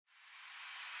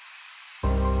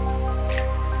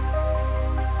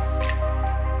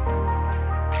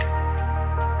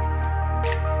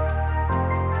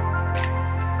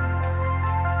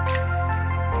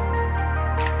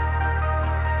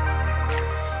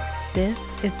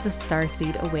This is the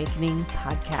Starseed Awakening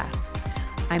podcast.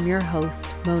 I'm your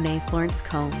host, Monet Florence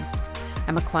Combs.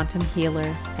 I'm a quantum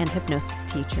healer and hypnosis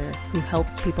teacher who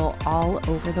helps people all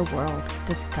over the world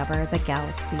discover the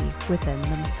galaxy within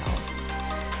themselves.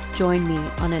 Join me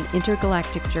on an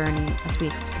intergalactic journey as we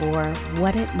explore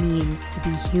what it means to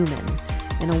be human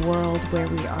in a world where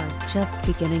we are just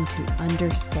beginning to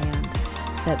understand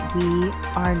that we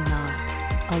are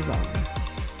not alone.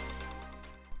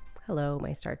 Hello,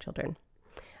 my star children.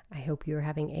 I hope you're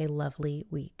having a lovely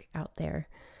week out there.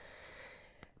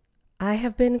 I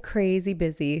have been crazy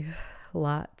busy,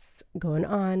 lots going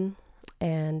on,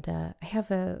 and I have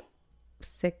a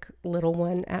sick little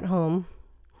one at home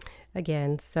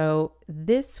again. So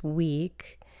this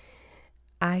week,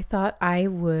 I thought I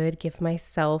would give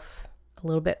myself a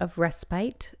little bit of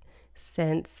respite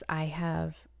since I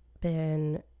have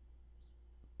been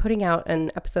putting out an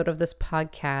episode of this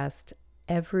podcast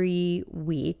every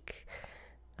week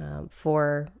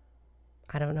for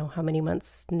I don't know how many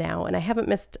months now, and I haven't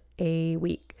missed a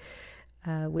week,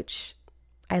 which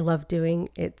I love doing.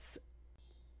 It's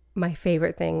my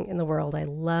favorite thing in the world. I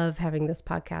love having this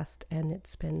podcast, and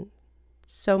it's been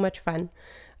so much fun.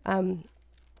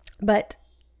 But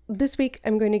this week,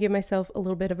 I'm going to give myself a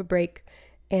little bit of a break,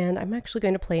 and I'm actually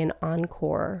going to play an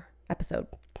encore episode.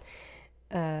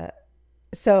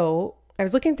 So I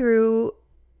was looking through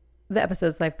the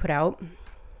episodes that I've put out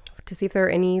to see if there are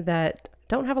any that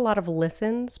don't have a lot of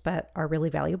listens but are really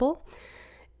valuable.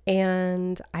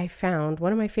 And I found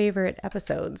one of my favorite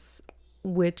episodes,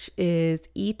 which is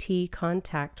ET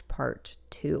Contact Part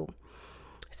 2.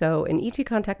 So in ET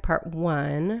Contact Part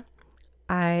 1,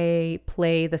 I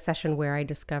play the session where I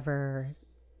discover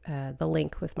the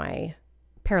link with my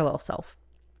parallel self.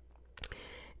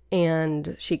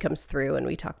 And she comes through and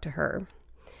we talk to her.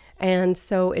 And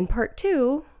so in part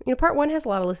 2, part 1 has a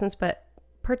lot of listens, but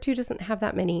part 2 doesn't have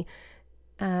that many.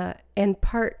 And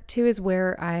part 2 is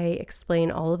where I explain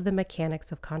all of the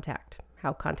mechanics of contact,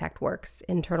 how contact works,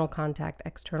 internal contact,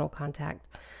 external contact.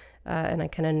 And I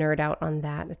kind of nerd out on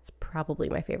that. It's probably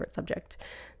my favorite subject.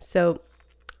 So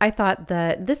I thought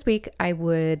that this week I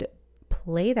would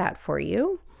play that for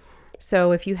you.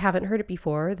 So if you haven't heard it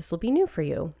before, this will be new for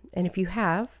you. And if you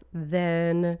have,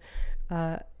 then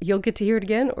you'll get to hear it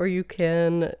again, or you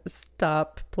can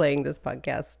stop playing this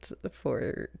podcast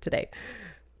for today.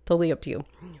 Totally up to you.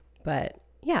 But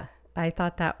yeah, I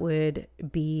thought that would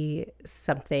be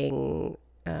something,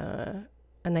 a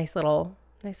nice little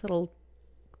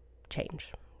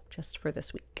change just for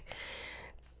this week.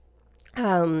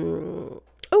 Quantum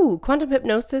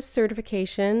hypnosis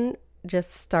certification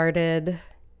just started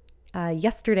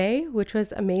yesterday, which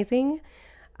was amazing.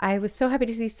 I was so happy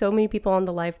to see so many people on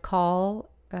the live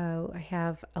call. I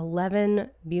have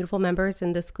 11 beautiful members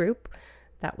in this group.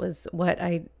 That was what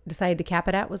I decided to cap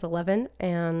it at, was 11.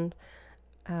 And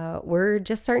we're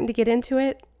just starting to get into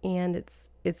it. And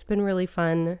it's been really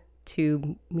fun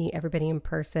to meet everybody in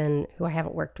person who I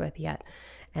haven't worked with yet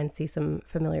and see some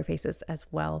familiar faces as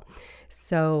well.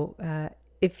 So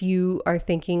if you are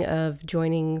thinking of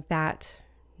joining that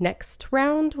next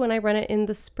round when I run it in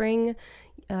the spring,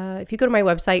 if you go to my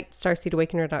website,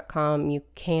 starseedawakener.com, you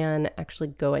can actually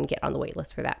go and get on the wait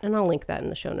list for that. And I'll link that in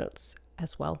the show notes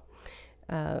as well,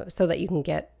 so that you can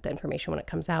get the information when it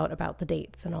comes out about the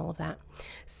dates and all of that.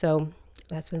 So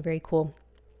that's been very cool.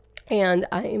 And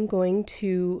I am going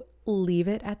to leave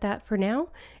it at that for now.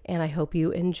 And I hope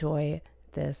you enjoy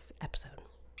this episode.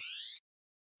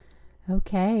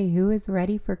 Okay, who is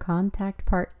ready for Contact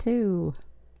Part 2?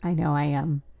 I know I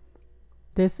am.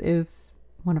 This is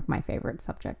one of my favorite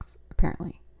subjects,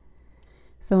 apparently.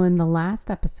 So in the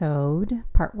last episode,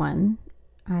 part 1,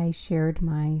 I shared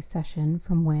my session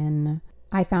from when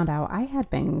I found out I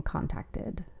had been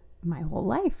contacted my whole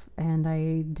life and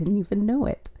I didn't even know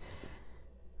it.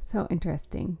 So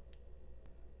interesting.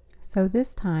 So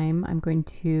this time I'm going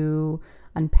to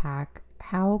unpack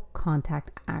how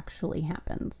contact actually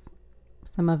happens.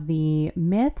 Some of the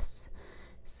myths,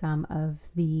 some of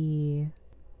the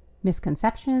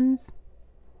misconceptions.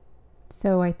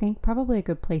 So I think probably a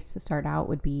good place to start out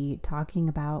would be talking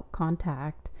about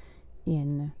contact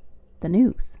in the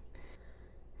news.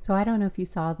 So I don't know if you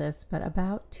saw this, but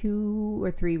about 2 or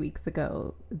 3 weeks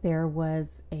ago, there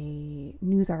was a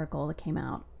news article that came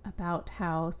out about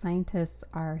how scientists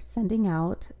are sending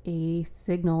out a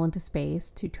signal into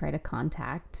space to try to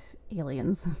contact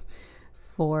aliens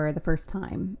for the first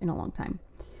time in a long time.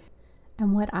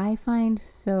 And what I find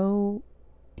so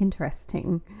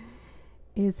interesting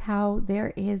is how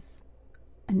there is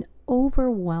an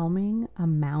overwhelming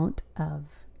amount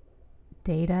of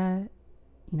data,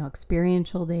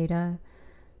 experiential data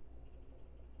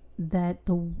that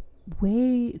the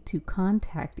way to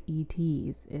contact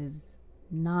ETs is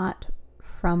not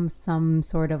from some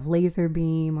sort of laser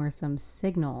beam or some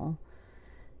signal,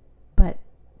 but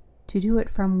to do it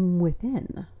from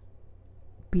within,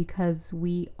 because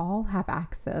we all have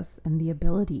access and the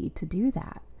ability to do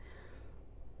that.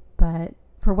 But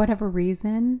for whatever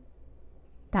reason,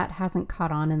 that hasn't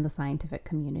caught on in the scientific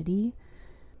community.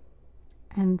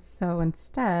 And so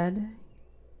instead,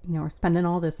 we're spending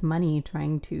all this money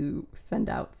trying to send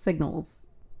out signals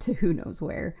to who knows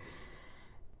where.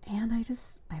 And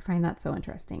I find that so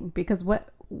interesting, because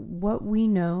what we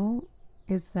know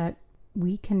is that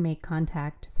we can make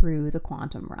contact through the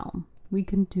quantum realm. We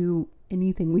can do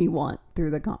anything we want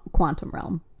through the quantum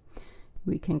realm.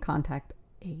 We can contact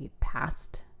a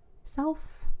past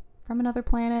self from another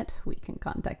planet. We can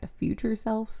contact a future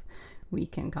self. We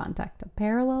can contact a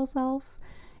parallel self.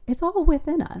 It's all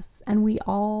within us, and we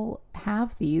all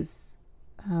have these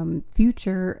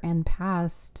future and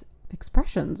past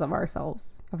expressions of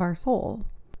ourselves, of our soul.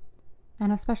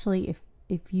 And especially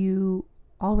if you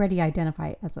already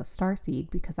identify as a starseed,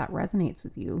 because that resonates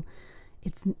with you,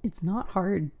 it's not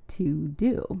hard to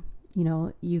do.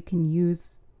 You can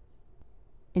use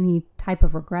any type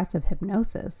of regressive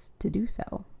hypnosis to do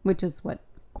so, which is what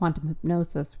quantum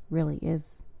hypnosis really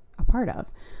is a part of.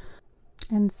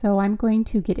 And so I'm going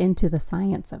to get into the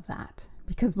science of that,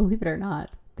 because believe it or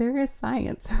not, there is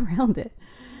science around it.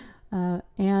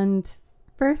 And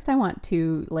first I want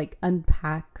to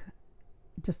unpack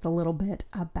just a little bit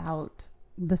about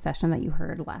the session that you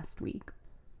heard last week.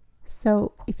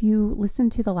 So if you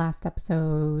listened to the last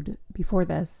episode before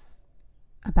this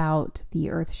about the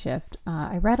Earth shift,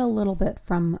 I read a little bit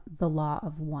from The Law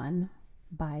of One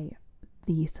by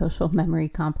the social memory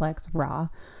complex Ra.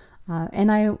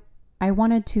 And I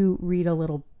wanted to read a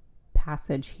little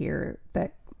passage here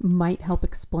that might help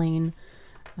explain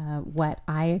what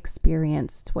I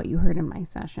experienced, what you heard in my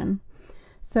session.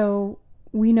 So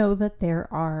we know that there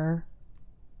are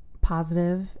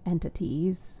positive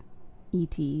entities,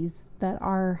 ETs, that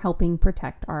are helping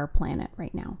protect our planet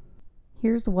right now.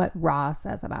 Here's what Ra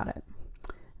says about it.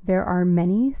 There are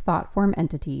many thought form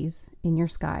entities in your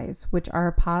skies which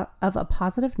are of a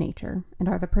positive nature and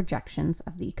are the projections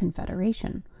of the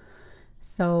Confederation.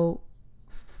 So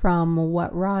from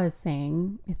what Ra is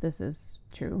saying, if this is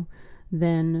true,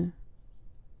 then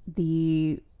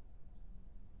the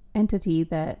entity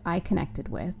that I connected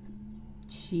with,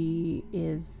 she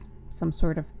is some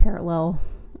sort of parallel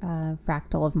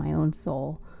fractal of my own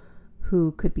soul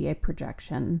who could be a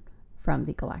projection from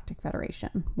the Galactic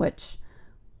Federation, which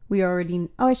we already...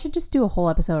 Oh, I should just do a whole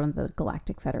episode on the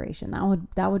Galactic Federation.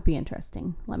 That would be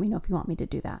interesting. Let me know if you want me to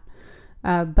do that.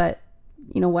 But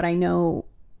what I know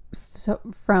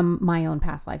from my own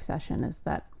past life session is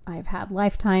that I've had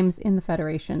lifetimes in the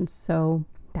Federation, so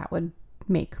that would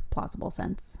make plausible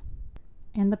sense.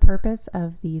 And the purpose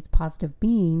of these positive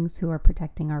beings who are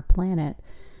protecting our planet,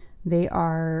 they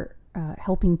are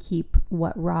helping keep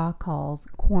what Ra calls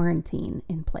quarantine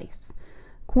in place.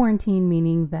 Quarantine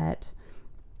meaning that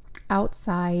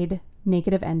outside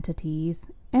negative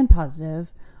entities and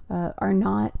positive are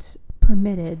not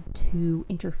permitted to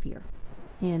interfere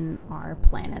in our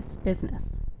planet's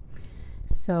business.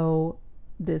 So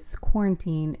this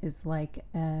quarantine is like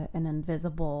an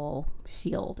invisible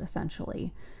shield,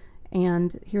 essentially.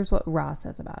 And here's what Ra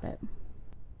says about it.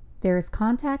 There is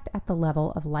contact at the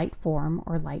level of light form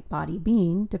or light body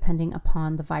being, depending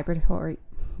upon the vibratory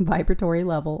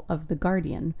level of the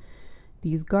guardian.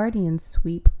 These guardians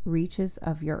sweep reaches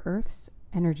of your Earth's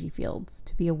energy fields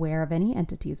to be aware of any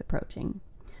entities approaching.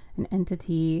 An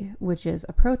entity which is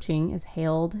approaching is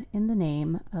hailed in the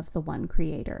name of the one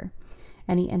creator.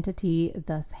 Any entity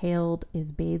thus hailed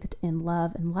is bathed in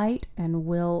love and light and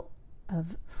will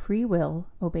of free will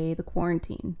obey the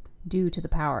quarantine due to the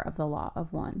power of the Law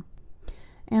of One.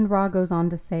 And Ra goes on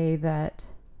to say that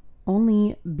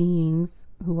only beings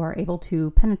who are able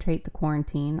to penetrate the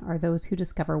quarantine are those who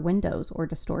discover windows or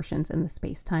distortions in the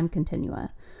space-time continua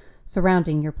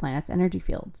surrounding your planet's energy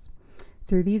fields.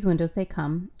 Through these windows they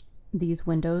come. These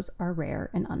windows are rare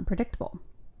and unpredictable.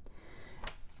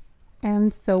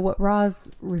 And so what Ra's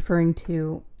referring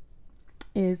to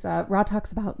is Ra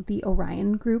talks about the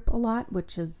Orion group a lot,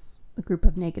 which is a group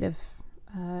of negative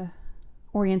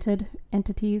oriented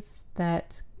entities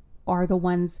that are the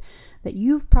ones that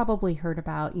you've probably heard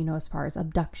about, as far as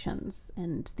abductions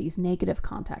and these negative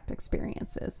contact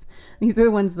experiences. These are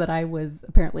the ones that I was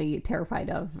apparently terrified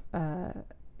of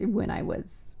when I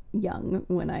was young,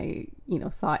 when I,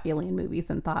 saw alien movies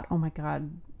and thought, oh my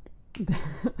God,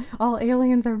 all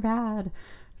aliens are bad.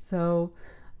 So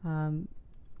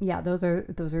Yeah, those are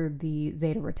the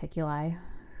Zeta Reticuli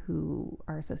who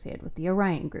are associated with the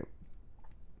Orion group.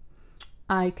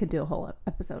 I could do a whole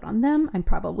episode on them. I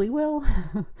probably will,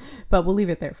 but we'll leave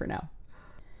it there for now.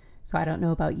 So I don't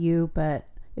know about you, but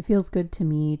it feels good to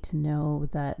me to know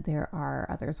that there are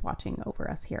others watching over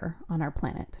us here on our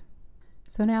planet.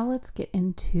 So now let's get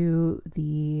into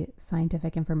the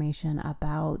scientific information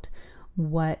about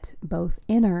what both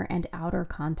inner and outer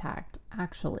contact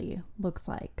actually looks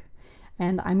like.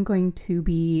 And I'm going to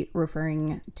be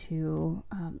referring to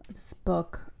this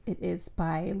book. It is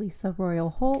by Lisa Royal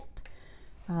Holt.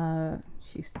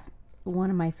 She's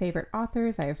one of my favorite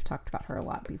authors. I've talked about her a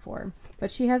lot before, but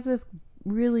she has this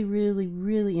really, really,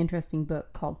 really interesting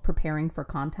book called Preparing for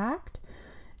Contact.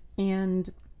 And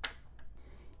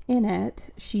in it,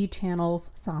 she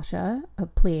channels Sasha, a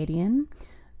Pleiadian,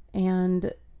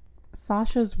 and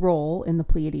Sasha's role in the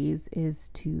Pleiades is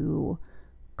to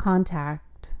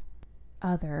contact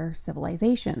other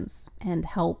civilizations and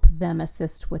help them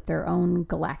assist with their own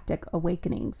galactic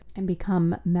awakenings and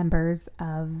become members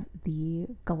of the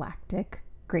galactic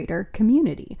greater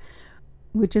community,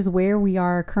 which is where we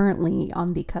are currently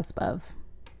on the cusp of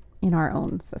in our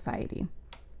own society.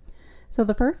 So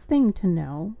the first thing to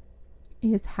know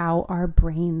is how our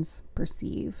brains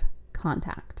perceive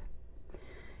contact.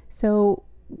 So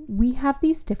we have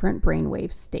these different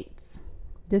brainwave states.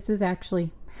 This is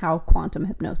actually how quantum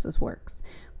hypnosis works.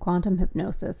 Quantum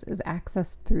hypnosis is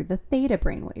accessed through the theta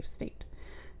brainwave state.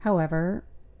 However,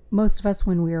 most of us,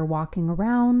 when we are walking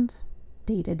around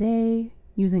day to day,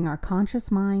 using our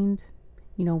conscious mind,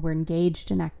 we're engaged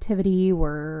in activity,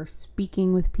 we're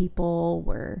speaking with people,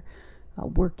 we're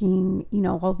working,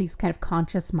 all these kind of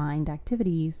conscious mind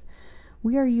activities,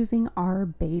 we are using our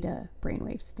beta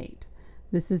brainwave state.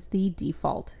 This is the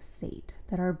default state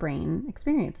that our brain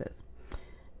experiences.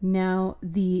 Now,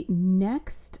 the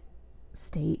next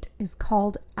state is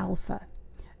called alpha.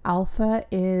 Alpha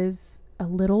is a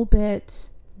little bit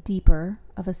deeper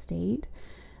of a state.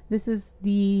 This is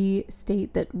the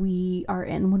state that we are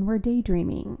in when we're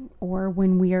daydreaming or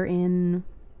when we are in,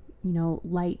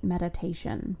 light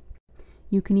meditation.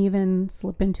 You can even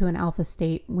slip into an alpha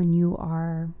state when you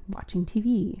are watching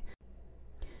TV.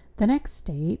 The next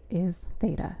state is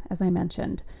theta, as I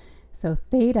mentioned. So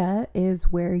theta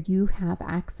is where you have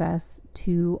access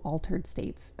to altered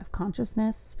states of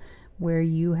consciousness, where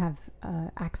you have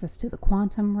access to the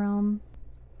quantum realm.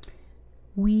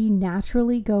 We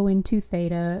naturally go into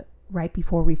theta right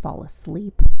before we fall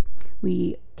asleep.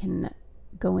 We can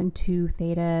go into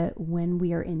theta when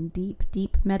we are in deep,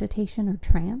 deep meditation or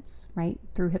trance, right?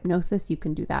 Through hypnosis, you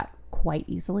can do that quite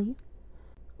easily,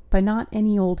 but not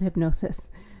any old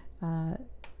hypnosis.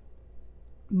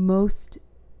 Most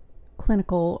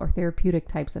clinical or therapeutic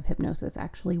types of hypnosis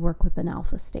actually work with an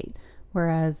alpha state,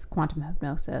 whereas quantum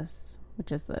hypnosis,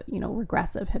 which is a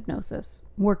regressive hypnosis,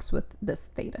 works with this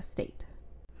theta state.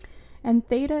 And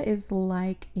theta is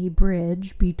like a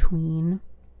bridge between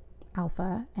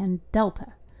alpha and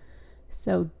delta.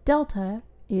 So delta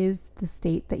is the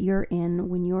state that you're in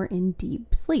when you're in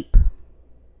deep sleep.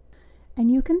 And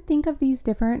you can think of these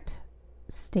different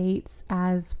states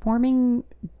as forming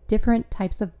different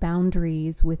types of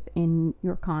boundaries within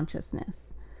your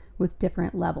consciousness, with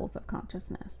different levels of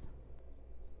consciousness.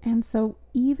 And so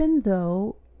even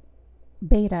though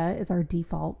beta is our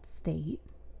default state,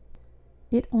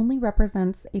 it only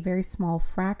represents a very small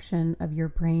fraction of your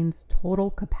brain's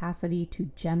total capacity to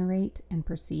generate and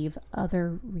perceive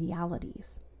other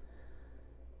realities.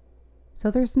 So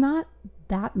there's not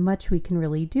that much we can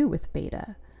really do with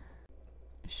beta.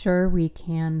 Sure, we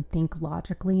can think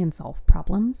logically and solve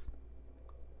problems,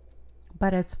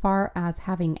 but as far as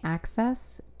having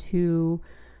access to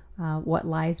what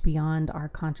lies beyond our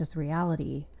conscious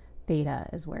reality, theta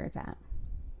is where it's at.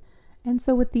 And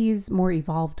so with these more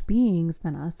evolved beings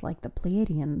than us, like the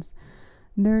Pleiadians,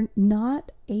 they're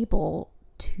not able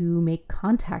to make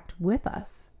contact with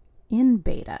us in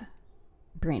beta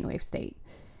brainwave state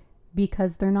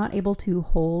because they're not able to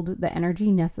hold the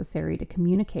energy necessary to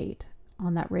communicate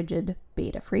on that rigid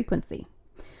beta frequency.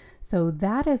 So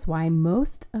that is why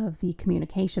most of the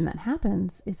communication that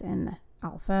happens is in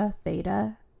alpha,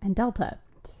 theta, and delta.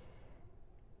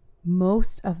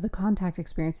 Most of the contact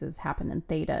experiences happen in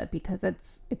theta because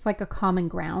it's like a common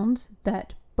ground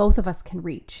that both of us can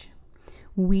reach.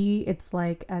 It's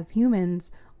like as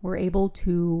humans, we're able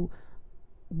to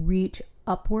reach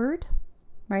upward,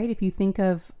 right? If you think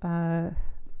of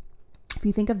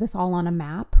this all on a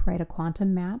map, right? A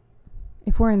quantum map.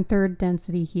 If we're in third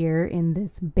density here in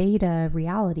this beta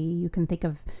reality, you can think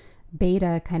of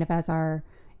beta kind of as our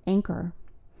anchor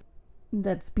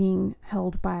that's being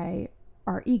held by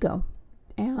our ego.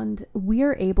 And we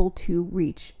are able to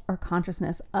reach our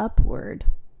consciousness upward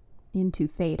into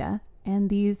theta, and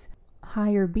these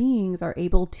higher beings are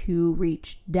able to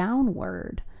reach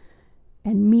downward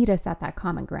and meet us at that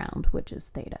common ground, which is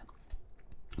theta.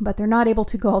 But they're not able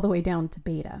to go all the way down to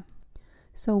beta.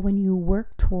 So when you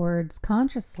work towards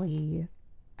consciously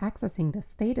accessing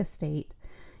this theta state,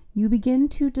 you begin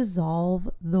to dissolve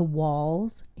the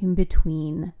walls in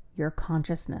between your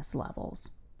consciousness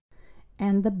levels,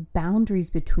 and the boundaries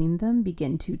between them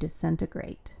begin to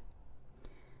disintegrate.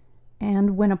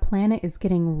 And when a planet is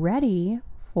getting ready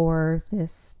for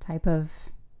this type of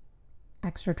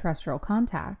extraterrestrial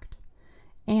contact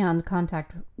and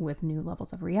contact with new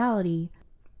levels of reality,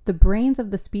 the brains of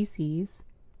the species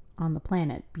on the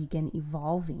planet begin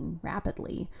evolving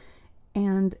rapidly,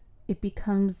 and it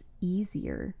becomes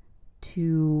easier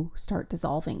to start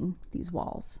dissolving these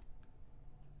walls.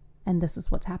 And this is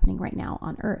what's happening right now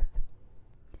on Earth.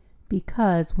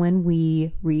 Because when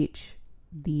we reach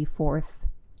the fourth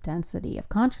density of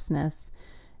consciousness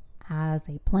as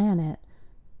a planet,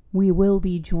 we will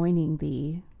be joining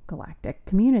the galactic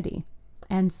community.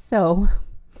 And so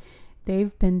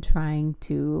they've been trying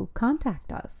to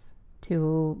contact us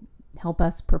to help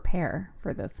us prepare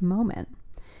for this moment.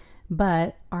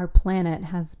 But our planet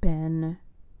has been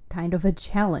kind of a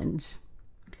challenge.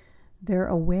 They're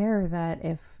aware that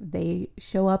if they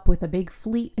show up with a big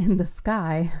fleet in the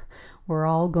sky, we're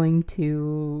all going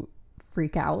to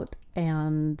freak out,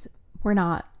 and we're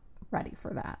not ready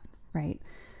for that, right?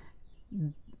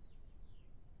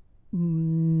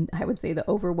 I would say the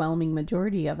overwhelming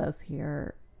majority of us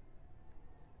here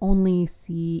only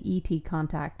see ET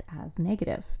contact as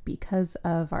negative because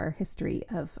of our history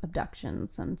of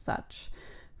abductions and such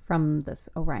from this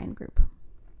Orion group.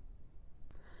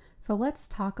 So let's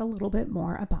talk a little bit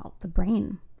more about the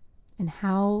brain and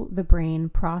how the brain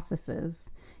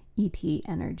processes ET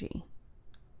energy.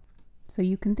 So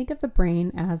you can think of the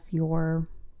brain as your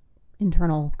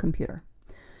internal computer.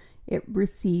 It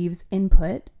receives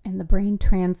input and the brain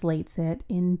translates it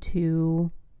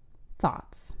into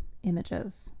thoughts,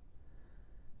 images,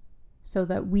 so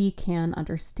that we can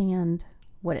understand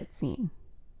what it's seeing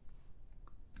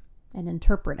and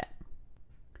interpret it.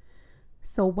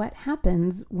 So what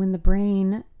happens when the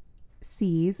brain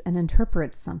sees and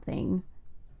interprets something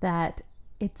that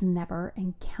it's never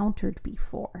encountered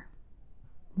before?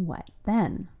 What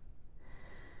then?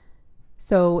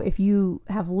 So if you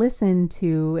have listened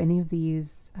to any of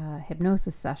these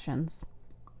hypnosis sessions,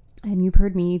 and you've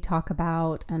heard me talk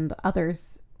about, and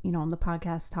others, on the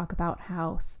podcast talk about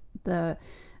how the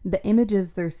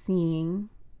images they're seeing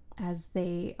as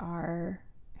they are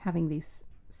having these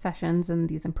sessions and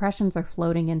these impressions are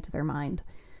floating into their mind,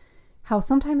 how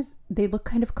sometimes they look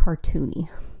kind of cartoony.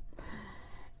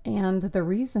 And the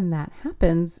reason that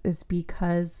happens is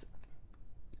because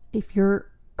if your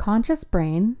conscious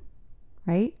brain,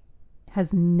 right,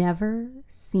 has never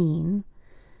seen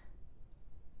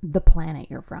the planet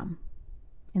you're from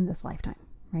in this lifetime,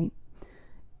 right?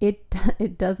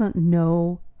 It doesn't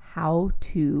know how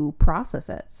to process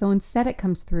it. So instead it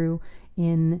comes through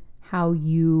in how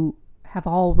you have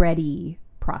already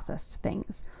processed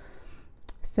things.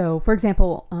 So for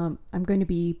example, I'm going to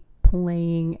be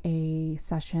playing a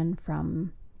session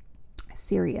from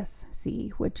Sirius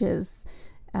C, which is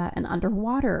an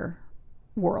underwater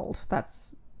world.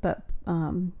 That's the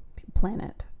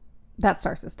planet, that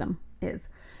star system is.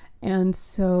 And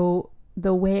so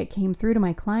the way it came through to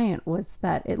my client was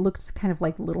that it looked kind of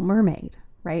like Little Mermaid,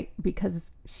 right?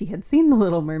 Because she had seen the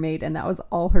Little Mermaid and that was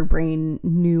all her brain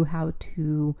knew how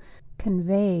to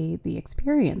convey the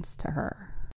experience to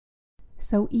her.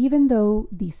 So even though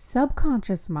the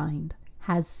subconscious mind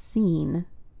has seen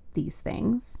these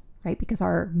things, right? Because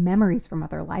our memories from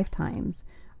other lifetimes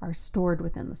are stored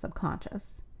within the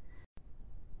subconscious,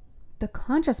 the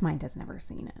conscious mind has never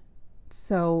seen it.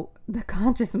 So the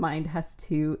conscious mind has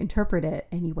to interpret it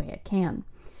any way it can.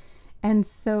 And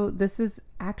so this is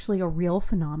actually a real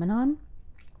phenomenon.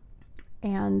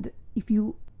 And if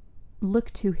you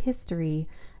look to history,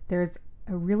 there's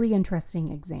a really interesting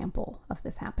example of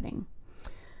this happening.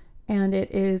 And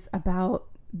it is about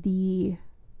the,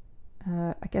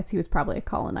 I guess he was probably a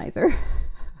colonizer,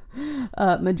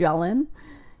 Magellan,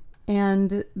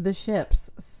 and the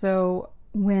ships. So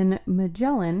when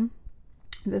Magellan,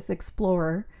 this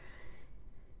explorer,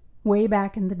 way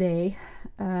back in the day,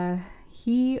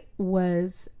 he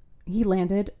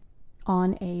landed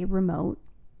on a remote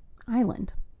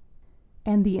island.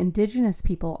 And the indigenous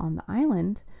people on the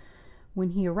island, when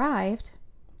he arrived,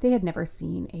 they had never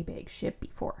seen a big ship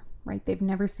before, right? They've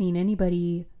never seen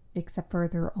anybody except for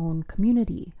their own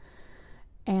community.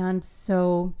 And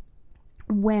so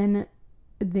when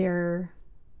this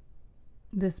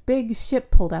big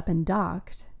ship pulled up and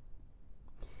docked,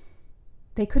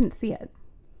 they couldn't see it,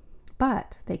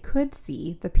 but they could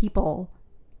see the people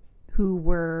who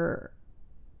were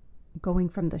going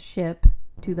from the ship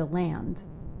to the land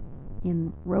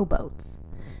in rowboats,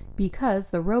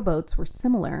 because the rowboats were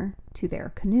similar to their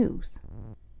canoes.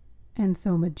 And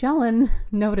so Magellan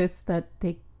noticed that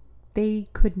they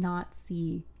could not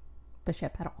see the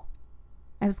ship at all.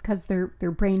 It was because their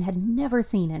brain had never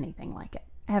seen anything like it,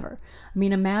 ever. I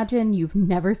mean, imagine you've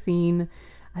never seen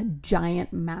a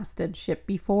giant masted ship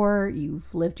before.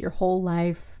 You've lived your whole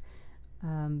life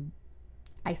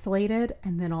isolated,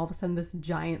 and then all of a sudden this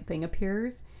giant thing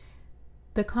appears.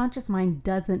 The conscious mind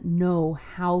doesn't know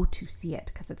how to see it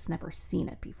because it's never seen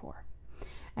it before.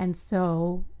 And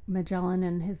so Magellan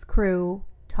and his crew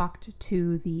talked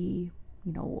to the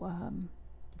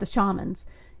shamans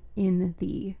in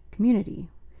the community.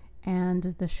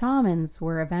 And the shamans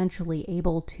were eventually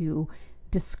able to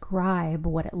describe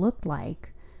what it looked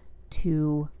like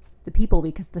to the people,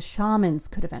 because the shamans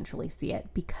could eventually see it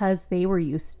because they were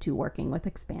used to working with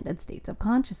expanded states of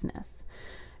consciousness.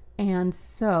 And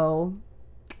so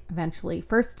eventually,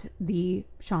 first the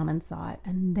shamans saw it,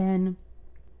 and then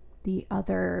the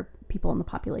other people in the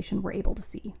population were able to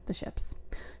see the ships.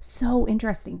 So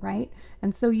interesting, right?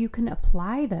 And so you can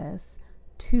apply this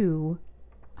to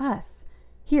us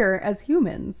here as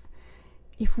humans.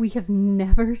 If we have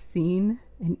never seen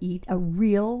a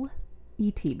real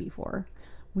ET before,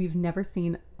 we've never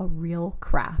seen a real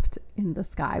craft in the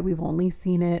sky. We've only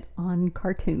seen it on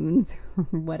cartoons or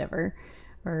whatever,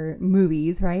 or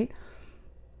movies, right?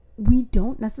 We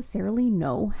don't necessarily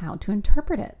know how to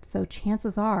interpret it. So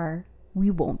chances are we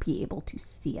won't be able to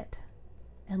see it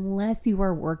unless you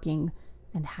are working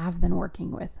and have been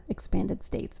working with expanded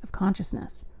states of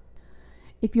consciousness.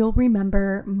 If you'll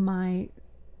remember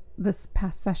this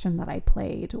past session that I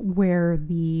played, where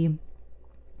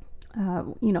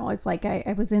it's like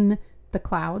I was in the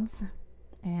clouds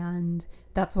and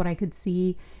that's what I could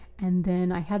see. And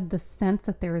then I had the sense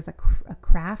that there was a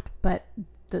craft, but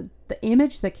the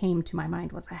image that came to my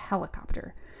mind was a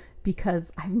helicopter,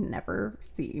 because I've never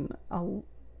seen a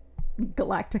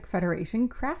Galactic Federation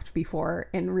craft before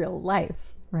in real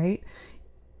life, right?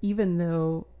 Even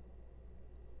though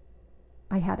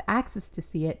I had access to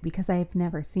see it, because I've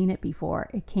never seen it before,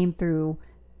 it came through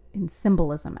in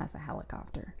symbolism as a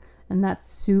helicopter. And that's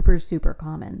super, super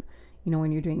common,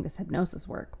 when you're doing this hypnosis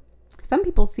work. Some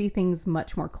people see things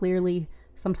much more clearly.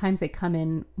 Sometimes they come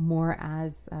in more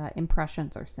as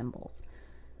impressions or symbols.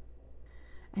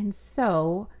 And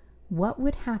so what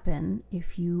would happen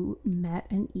if you met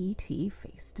an ET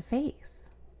face to face?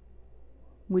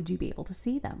 Would you be able to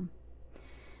see them?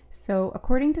 So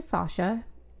according to Sasha,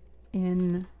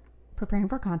 in Preparing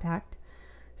for Contact,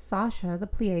 Sasha, the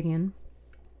Pleiadian,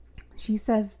 she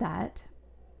says that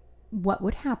what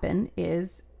would happen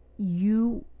is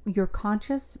your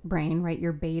conscious brain, right,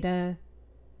 your beta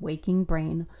waking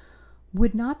brain,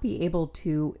 would not be able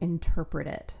to interpret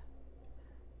it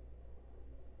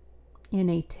in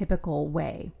a typical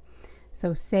way.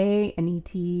 So say an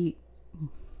ET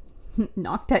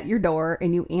knocked at your door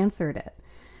and you answered it.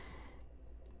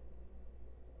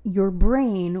 Your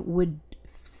brain would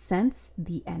sense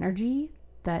the energy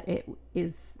that it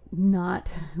is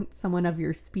not someone of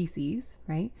your species,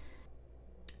 right?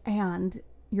 And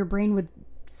your brain would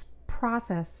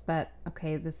process that,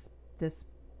 okay, this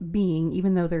being,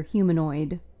 even though they're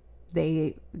humanoid,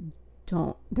 they're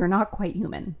not quite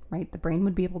human, right? The brain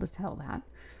would be able to tell that.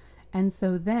 And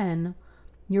so then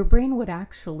your brain would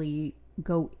actually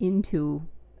go into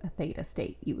a theta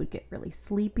state. You would get really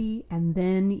sleepy, and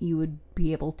then you would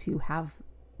be able to have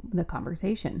the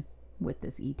conversation with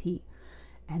this ET.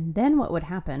 And then what would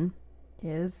happen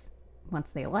is,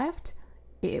 once they left,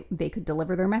 they could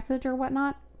deliver their message or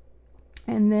whatnot,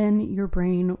 and then your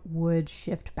brain would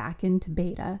shift back into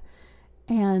beta.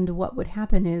 And what would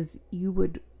happen is you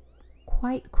would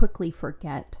quite quickly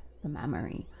forget the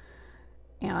memory,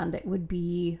 and it would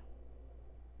be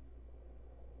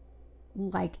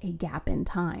like a gap in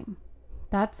time.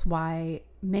 That's why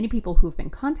many people who've been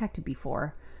contacted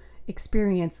before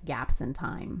experience gaps in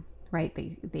time, right?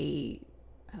 They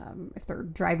if they're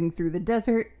driving through the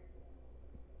desert,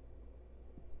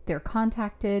 they're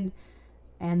contacted,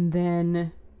 and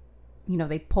then,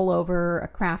 they pull over, a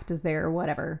craft is there or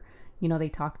whatever, they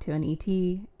talk to an ET,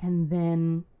 and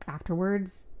then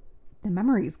afterwards the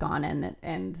memory's gone,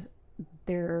 and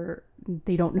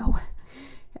they don't know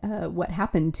what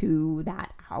happened to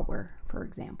that hour, for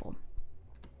example.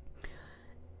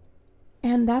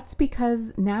 And that's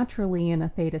because naturally in a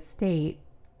theta state,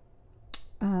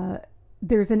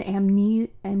 there's an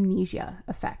amnesia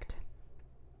effect.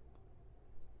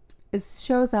 It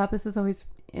shows up, this is always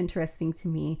interesting to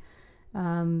me.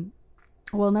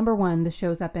 Well, number one, this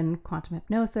shows up in quantum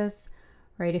hypnosis,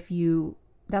 right?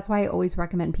 That's why I always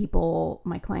recommend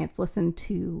my clients listen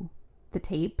to the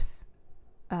tapes,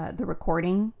 the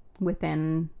recording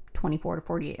within 24 to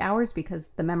 48 hours, because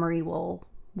the memory will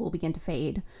begin to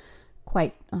fade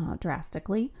quite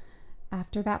drastically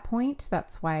after that point.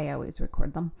 That's why I always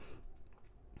record them,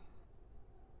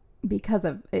 because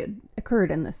it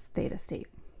occurred in this theta state.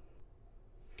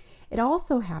 It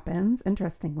also happens,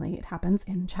 interestingly, it happens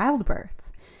in childbirth.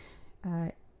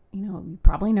 You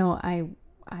probably know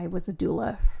I was a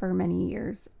doula for many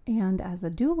years, and as a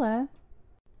doula,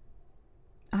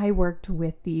 I worked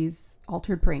with these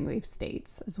altered brainwave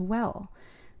states as well,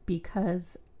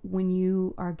 because when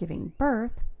you are giving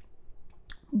birth,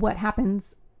 what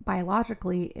happens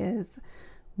biologically is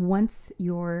once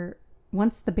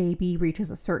the baby reaches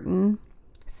a certain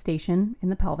station in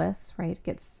the pelvis, right,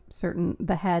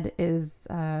 the head is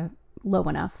low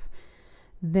enough,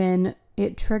 then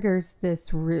it triggers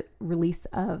this release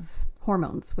of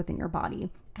hormones within your body,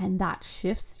 and that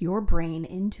shifts your brain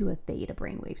into a theta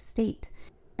brainwave state.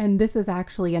 And this is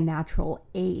actually a natural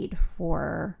aid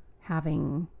for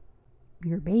having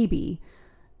your baby,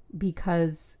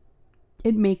 because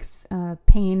it makes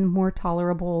pain more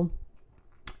tolerable,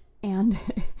 and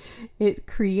it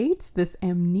creates this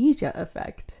amnesia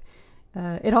effect.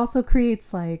 It also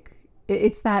creates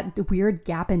it's that weird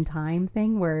gap in time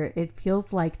thing where it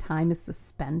feels like time is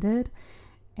suspended,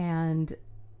 and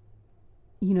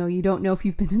you don't know if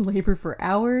you've been in labor for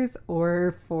hours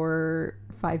or for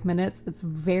 5 minutes. It's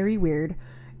very weird.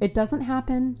 It doesn't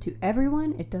happen to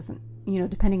everyone. It doesn't,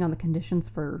 depending on the conditions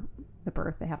for the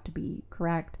birth, they have to be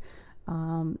correct.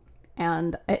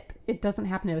 And it doesn't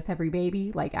happen with every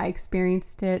baby. Like, I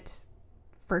experienced it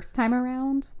first time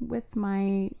around with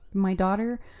my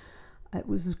daughter. It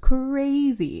was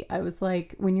crazy. I was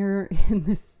like, when you're in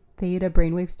this theta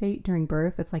brainwave state during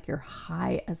birth, it's like you're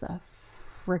high as a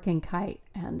freaking kite,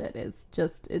 and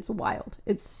it's wild.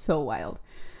 It's so wild.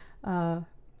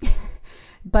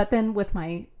 But then with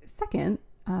my second,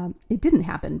 it didn't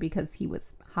happen because he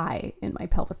was high in my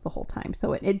pelvis the whole time.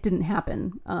 So it didn't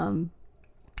happen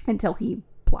until he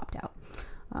plopped out.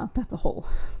 That's a whole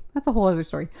other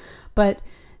story. But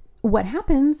what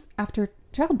happens after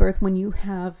childbirth when you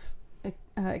have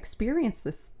experienced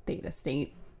this theta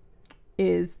state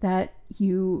is that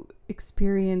you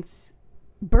experience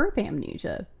birth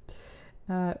amnesia,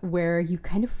 where you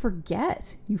kind of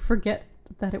forget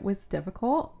that it was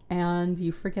difficult, and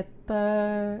you forget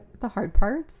the hard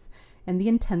parts and the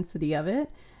intensity of it.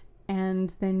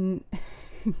 And then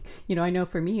I know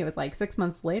for me, it was like 6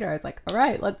 months later, I was like, all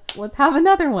right, let's have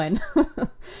another one.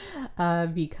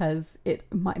 Because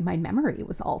my memory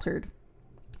was altered.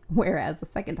 Whereas the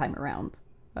second time around,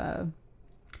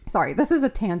 sorry, this is a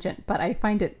tangent, but I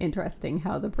find it interesting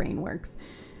how the brain works.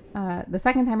 The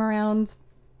second time around,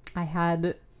 I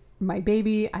had my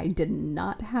baby. I did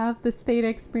not have this theta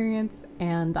experience,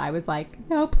 and I was like,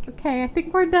 nope, okay, I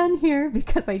think we're done here,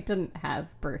 because I didn't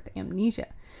have birth amnesia.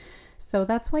 So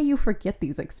that's why you forget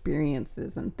these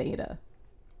experiences in theta.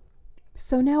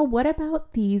 So now, what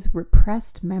about these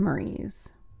repressed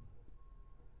memories?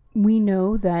 We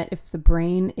know that if the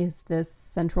brain is this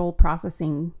central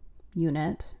processing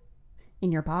unit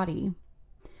in your body,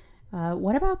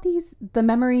 what about the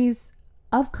memories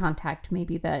of contact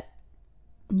maybe that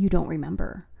you don't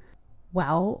remember?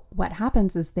 Well, what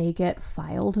happens is they get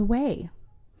filed away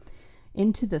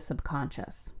into the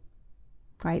subconscious,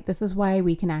 right? This is why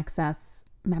we can access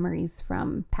memories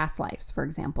from past lives, for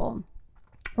example.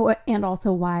 And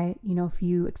also why, if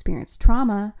you experience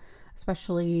trauma,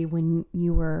 especially when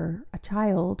you were a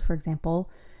child, for example,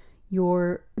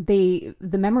 the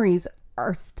memories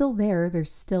are still there. They're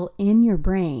still in your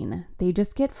brain. They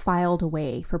just get filed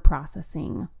away for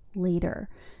processing later,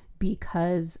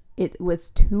 because it was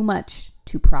too much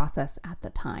to process at the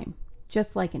time.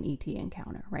 Just like an ET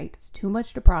encounter, right? It's too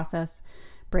much to process.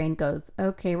 Brain goes,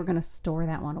 okay, we're going to store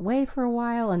that one away for a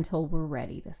while until we're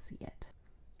ready to see it.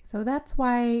 So that's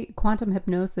why quantum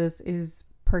hypnosis is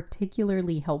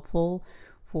particularly helpful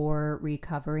for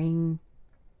recovering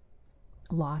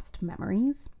lost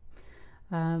memories.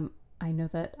 I know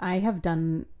that I have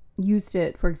used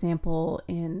it, for example,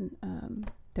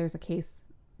 there's a case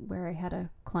where I had a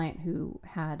client who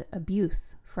had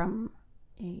abuse from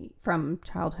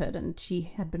childhood, and she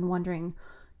had been wondering,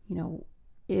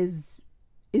 is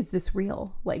this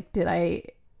real? Like, did I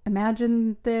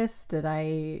imagine this? Did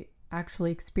I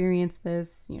actually experience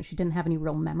this? She didn't have any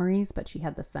real memories, but she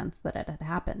had the sense that it had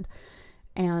happened.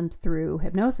 And through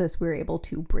hypnosis, we're able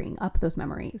to bring up those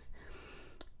memories.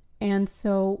 And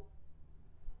so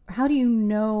how do you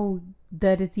know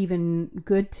that it's even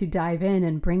good to dive in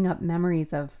and bring up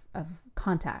memories of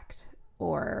contact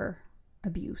or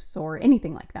abuse or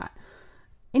anything like that?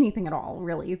 Anything at all,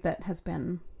 really, that has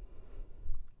been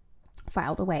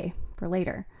filed away for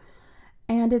later.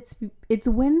 And it's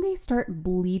when they start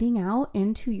bleeding out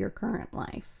into your current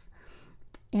life.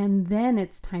 And then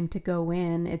it's time to go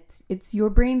in. It's your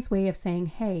brain's way of saying,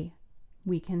 hey,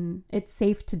 it's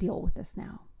safe to deal with this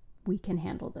now. We can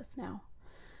handle this now.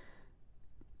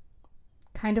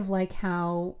 Kind of like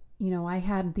how, I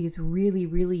had these really,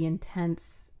 really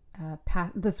intense,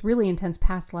 this really intense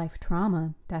past life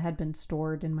trauma that had been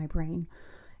stored in my brain.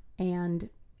 And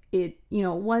it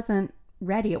wasn't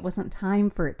ready. It wasn't time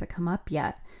for it to come up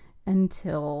yet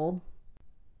until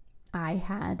I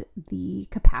had the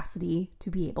capacity to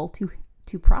be able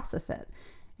to process it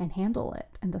and handle it,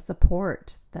 and the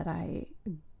support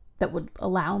that would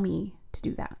allow me to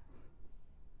do that.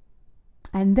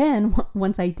 And then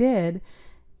once I did,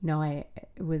 it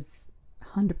was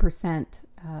 100%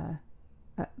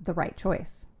 the right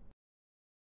choice.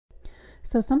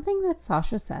 So something that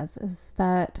Sasha says is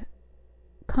that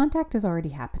contact is already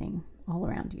happening all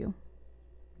around you.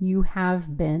 You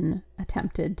have been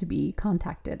attempted to be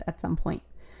contacted at some point,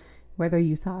 whether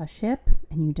you saw a ship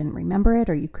and you didn't remember it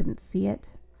or you couldn't see it,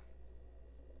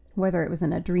 whether it was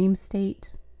in a dream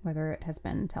state, whether it has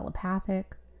been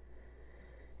telepathic.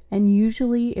 And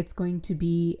usually it's going to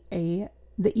be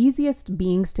the easiest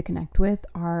beings to connect with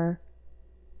are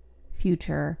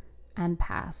future and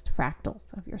past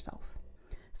fractals of yourself.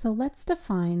 So let's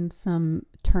define some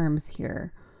terms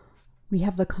here. We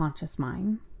have the conscious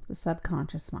mind, the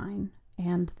subconscious mind,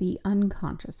 and the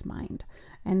unconscious mind.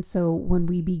 And so when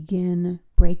we begin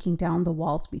breaking down the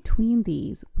walls between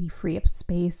these, we free up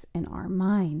space in our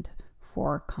mind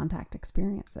for contact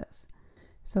experiences.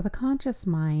 So the conscious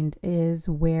mind is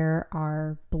where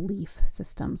our belief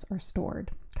systems are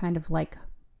stored, kind of like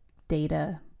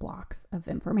data blocks of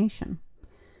information.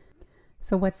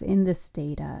 So what's in this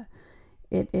data?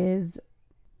 It is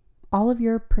all of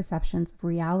your perceptions of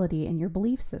reality and your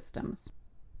belief systems.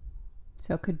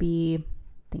 So it could be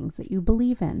things that you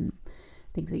believe in,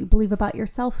 things that you believe about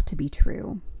yourself to be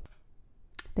true,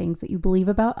 things that you believe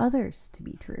about others to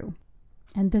be true.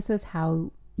 And this is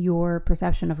how your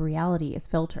perception of reality is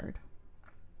filtered.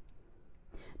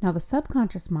 Now, the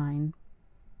subconscious mind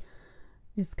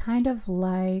is kind of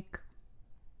like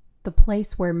the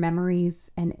place where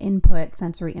memories and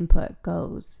sensory input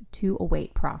goes to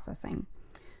await processing.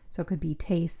 So it could be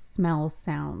tastes, smells,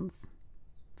 sounds,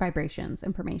 vibrations,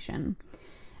 information.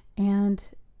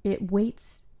 And it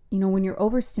waits, when you're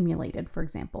overstimulated, for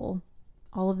example,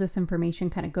 all of this information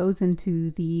kind of goes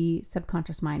into the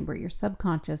subconscious mind, where your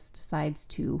subconscious decides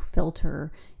to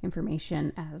filter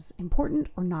information as important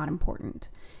or not important.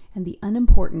 And the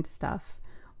unimportant stuff,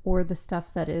 or the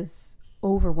stuff that is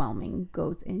overwhelming,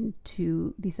 goes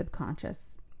into the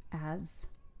subconscious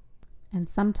and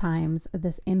sometimes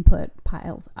this input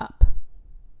piles up.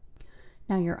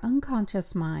 Now, your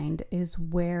unconscious mind is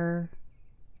where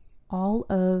all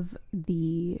of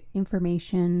the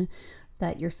information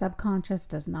that your subconscious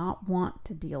does not want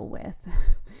to deal with,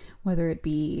 whether it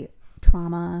be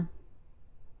trauma,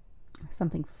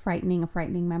 something frightening, a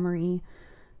frightening memory,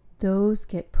 those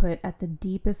get put at the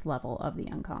deepest level of the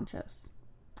unconscious.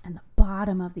 And the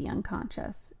bottom of the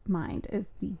unconscious mind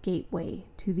is the gateway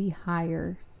to the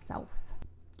higher self.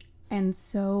 And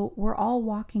so we're all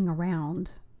walking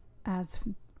around as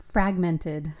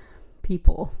fragmented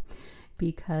people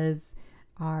because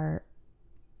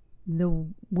the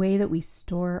way that we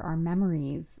store our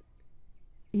memories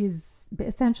is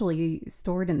essentially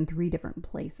stored in 3 different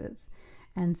places.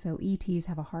 And so ETs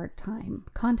have a hard time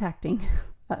contacting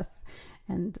us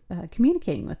and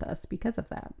communicating with us because of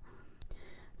that.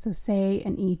 So say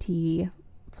an ET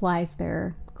flies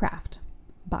their craft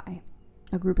by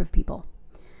a group of people.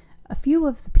 A few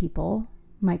of the people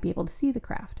might be able to see the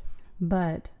craft,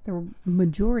 but the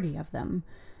majority of them,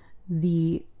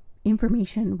 the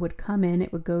information would come in,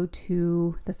 it would go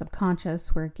to the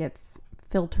subconscious where it gets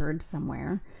filtered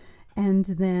somewhere, and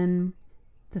then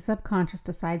the subconscious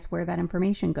decides where that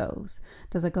information goes.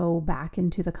 Does it go back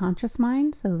into the conscious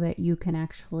mind so that you can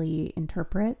actually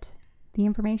interpret the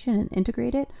information and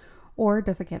integrate it, or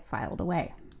does it get filed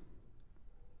away?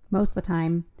 Most of the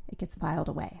time, it gets filed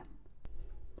away.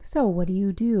 So what do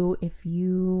you do if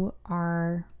you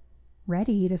are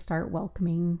ready to start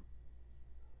welcoming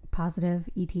positive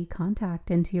ET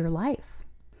contact into your life?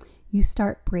 You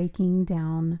start breaking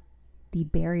down the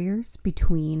barriers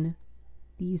between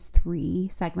these 3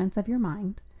 segments of your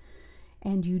mind.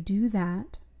 And you do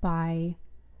that by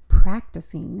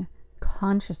practicing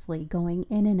consciously going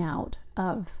in and out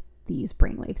of these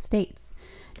brainwave states.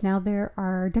 Now, there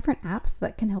are different apps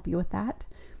that can help you with that.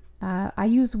 I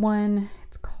use one,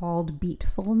 it's called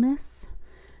Beatfulness,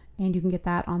 and you can get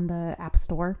that on the App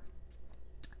Store.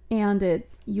 And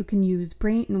you can use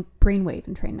brainwave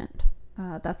entrainment.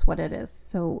 That's what it is.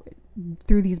 So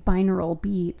through these binaural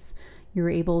beats, you're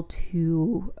able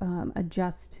to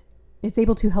adjust. It's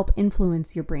able to help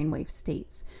influence your brainwave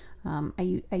states.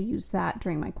 I use that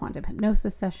during my quantum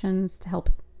hypnosis sessions to help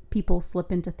people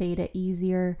slip into theta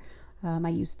easier. I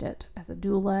used it as a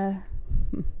doula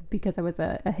because I was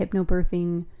a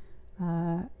hypnobirthing.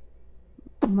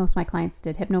 Most of my clients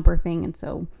did hypnobirthing, and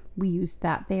so we used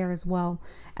that there as well.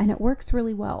 And it works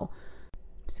really well.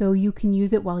 So you can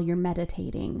use it while you're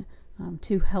meditating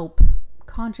to help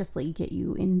consciously get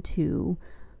you into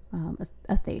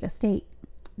a theta state.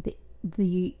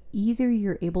 The easier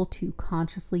you're able to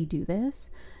consciously do this,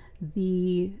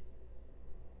 the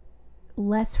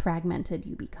less fragmented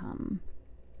you become.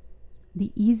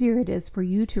 The easier it is for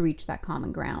you to reach that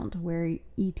common ground where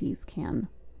ETs can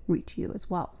reach you as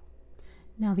well.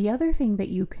 Now, the other thing that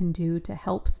you can do to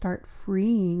help start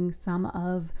freeing some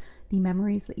of the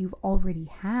memories that you've already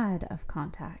had of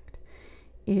contact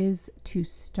is to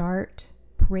start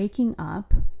breaking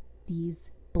up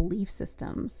these belief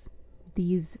systems,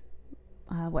 these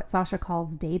what Sasha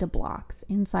calls data blocks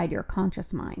inside your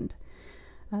conscious mind.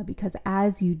 Because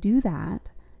as you do that,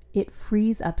 it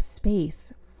frees up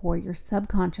space for your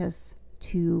subconscious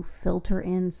to filter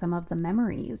in some of the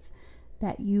memories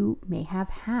that you may have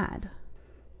had.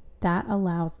 That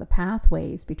allows the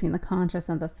pathways between the conscious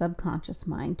and the subconscious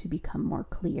mind to become more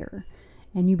clear,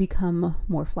 and you become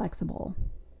more flexible.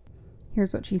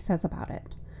 Here's what she says about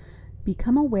it.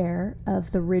 Become aware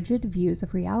of the rigid views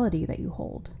of reality that you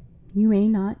hold. You may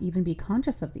not even be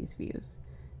conscious of these views.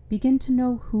 Begin to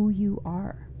know who you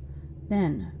are.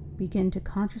 Then begin to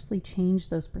consciously change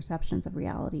those perceptions of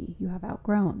reality you have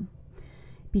outgrown.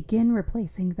 Begin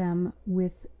replacing them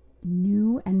with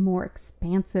new and more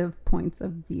expansive points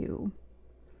of view.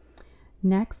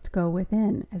 Next, go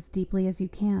within as deeply as you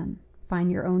can.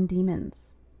 Find your own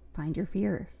demons. Find your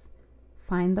fears.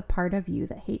 Find the part of you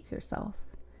that hates yourself.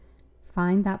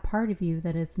 Find that part of you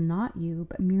that is not you,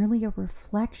 but merely a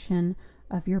reflection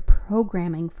of your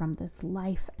programming from this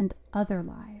life and other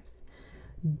lives.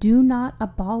 Do not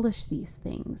abolish these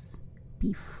things.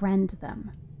 Befriend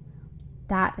them.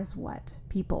 That is what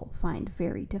people find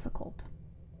very difficult.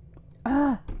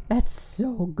 That's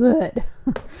so good.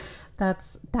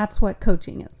 That's what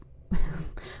coaching is.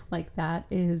 Like, that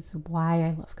is why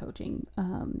I love coaching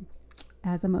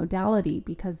as a modality,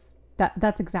 because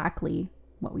that's exactly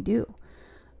what we do.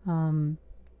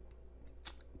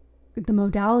 The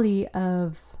modality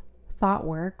of thought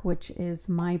work, which is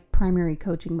my primary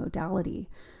coaching modality,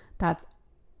 that's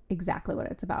exactly what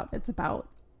it's about. It's about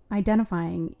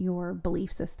identifying your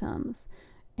belief systems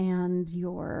and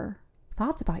your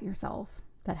thoughts about yourself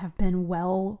that have been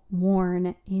well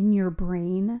worn in your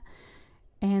brain,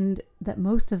 and that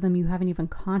most of them you haven't even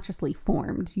consciously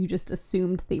formed. You just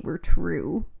assumed they were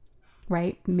true,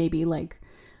 right? Maybe like,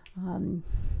 I'm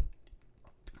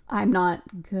not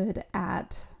good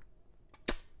at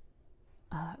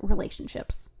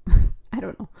relationships. I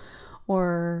don't know.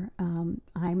 Or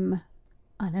I'm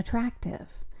unattractive.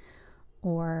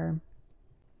 Or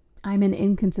I'm an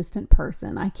inconsistent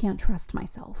person. I can't trust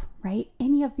myself, right?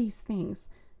 Any of these things,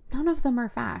 none of them are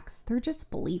facts. They're just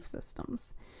belief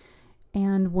systems.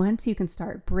 And once you can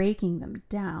start breaking them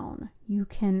down, you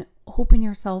can open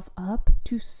yourself up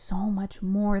to so much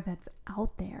more that's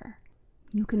out there.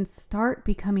 You can start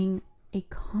becoming a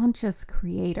conscious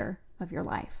creator of your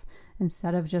life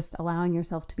instead of just allowing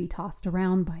yourself to be tossed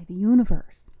around by the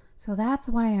universe. So that's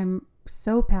why I'm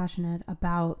so passionate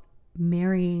about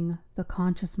marrying the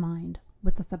conscious mind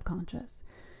with the subconscious,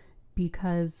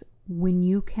 because when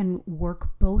you can work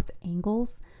both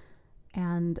angles,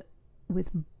 and with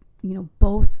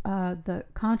both the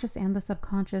conscious and the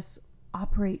subconscious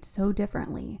operate so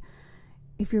differently.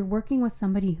 If you're working with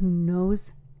somebody who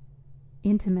knows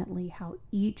intimately how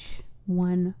each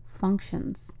one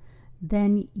functions,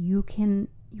 then you can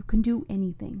do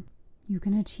anything. You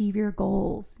can achieve your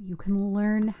goals. You can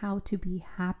learn how to be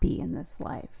happy in this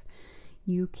life.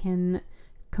 You can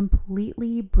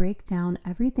completely break down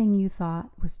everything you thought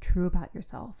was true about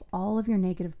yourself, all of your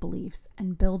negative beliefs,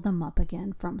 and build them up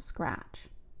again from scratch.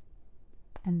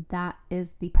 And that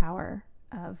is the power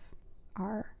of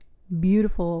our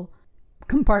beautiful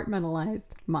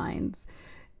compartmentalized minds.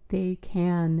 They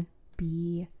can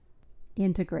be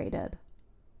integrated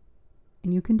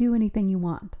and you can do anything you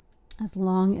want as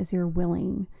long as you're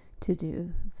willing to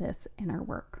do this inner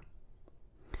work.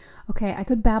 Okay, I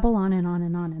could babble on and on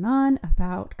and on and on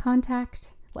about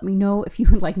contact. Let me know if you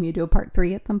would like me to do a part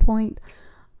 3 at some point.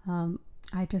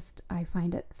 I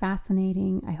find it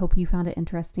fascinating. I hope you found it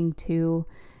interesting too.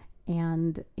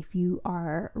 And if you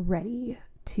are ready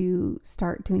to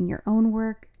start doing your own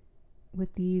work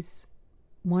with these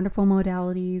wonderful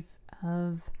modalities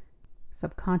of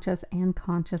subconscious and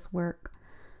conscious work,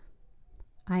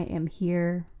 I am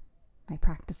here. My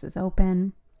practice is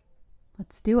open.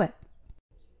 Let's do it.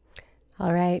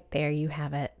 All right, there you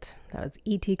have it. That was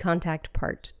ET Contact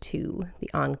Part 2, the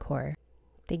encore.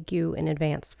 Thank you in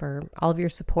advance for all of your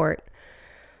support.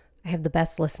 I have the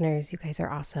best listeners. You guys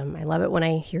are awesome. I love it when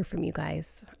I hear from you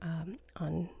guys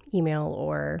on email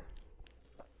or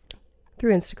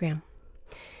through Instagram.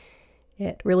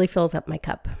 It really fills up my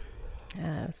cup.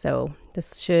 So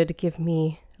this should give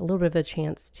me a little bit of a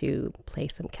chance to play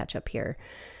some catch up here.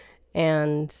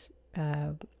 And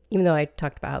even though I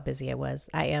talked about how busy I was,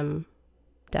 I am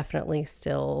definitely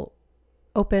still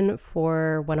open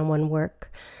for one-on-one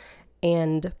work.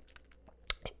 And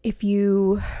if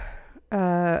you,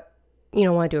 want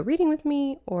to do a reading with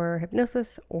me or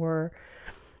hypnosis or,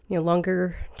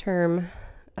 longer term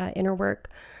inner work,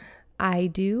 I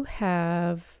do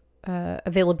have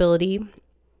availability.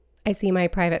 I see my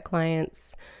private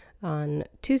clients on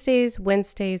Tuesdays,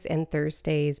 Wednesdays, and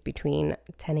Thursdays between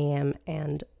 10 a.m.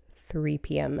 and 3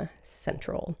 p.m.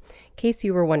 Central, in case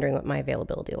you were wondering what my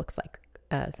availability looks like,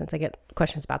 since I get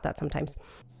questions about that sometimes.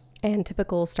 And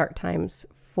typical start times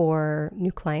for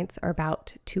new clients are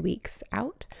about 2 weeks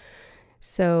out.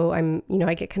 So I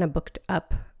get kind of booked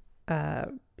up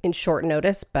in short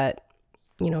notice, but,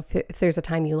 if there's a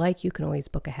time you like, you can always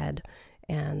book ahead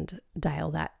and dial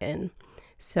that in.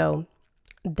 So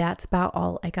that's about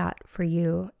all I got for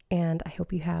you. And I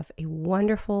hope you have a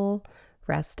wonderful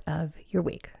rest of your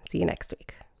week. See you next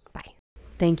week. Bye.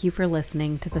 Thank you for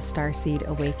listening to the Starseed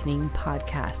Awakening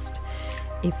podcast.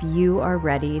 If you are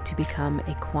ready to become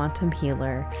a quantum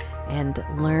healer and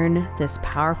learn this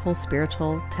powerful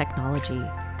spiritual technology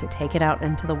to take it out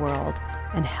into the world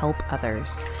and help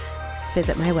others,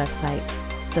 visit my website,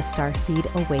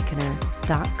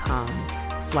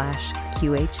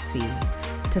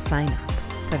 thestarseedawakener.com/QHC to sign up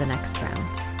for the next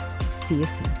round. See you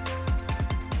soon.